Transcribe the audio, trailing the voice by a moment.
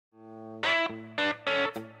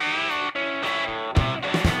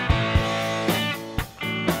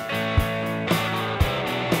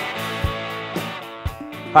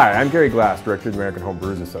Hi, I'm Gary Glass, Director of the American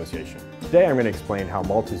Homebrewers Association. Today I'm going to explain how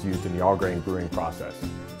malt is used in the all-grain brewing process.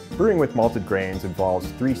 Brewing with malted grains involves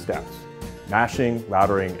 3 steps: mashing,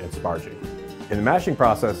 lautering, and sparging. In the mashing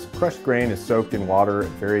process, crushed grain is soaked in water at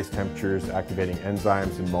various temperatures, activating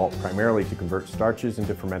enzymes in malt primarily to convert starches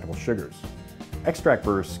into fermentable sugars. Extract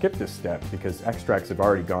brewers skip this step because extracts have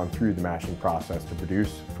already gone through the mashing process to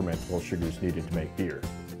produce fermentable sugars needed to make beer.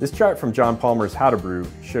 This chart from John Palmer's How to Brew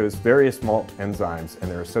shows various malt enzymes and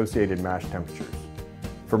their associated mash temperatures.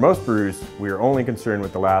 For most brews, we are only concerned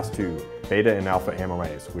with the last 2, beta and alpha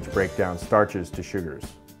amylase, which break down starches to sugars.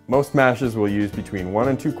 Most mashes will use between 1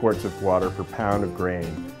 and 2 quarts of water per pound of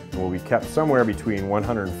grain and will be kept somewhere between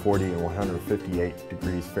 140 and 158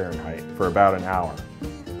 degrees Fahrenheit for about an hour.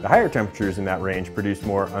 The higher temperatures in that range produce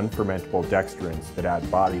more unfermentable dextrins that add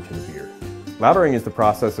body to the beer. Lautering is the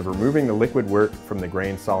process of removing the liquid wort from the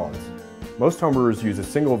grain solids. Most homebrewers use a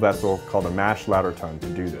single vessel called a mash Lauter Tun to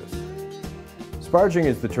do this. Sparging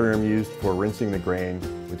is the term used for rinsing the grain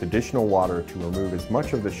with additional water to remove as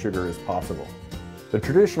much of the sugar as possible. The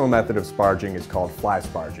traditional method of sparging is called fly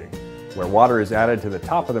sparging, where water is added to the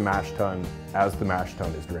top of the mash tun as the mash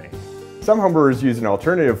tun is drained. Some homebrewers use an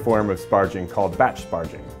alternative form of sparging called batch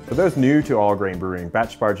sparging. For those new to all-grain brewing,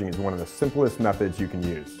 batch sparging is one of the simplest methods you can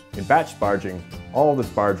use. In batch sparging, all of the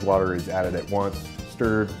sparged water is added at once,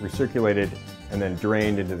 stirred, recirculated, and then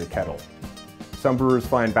drained into the kettle. Some brewers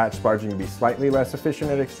find batch sparging to be slightly less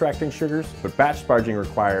efficient at extracting sugars, but batch sparging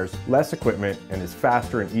requires less equipment and is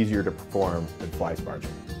faster and easier to perform than fly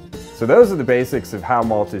sparging. So those are the basics of how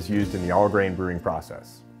malt is used in the all-grain brewing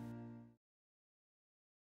process.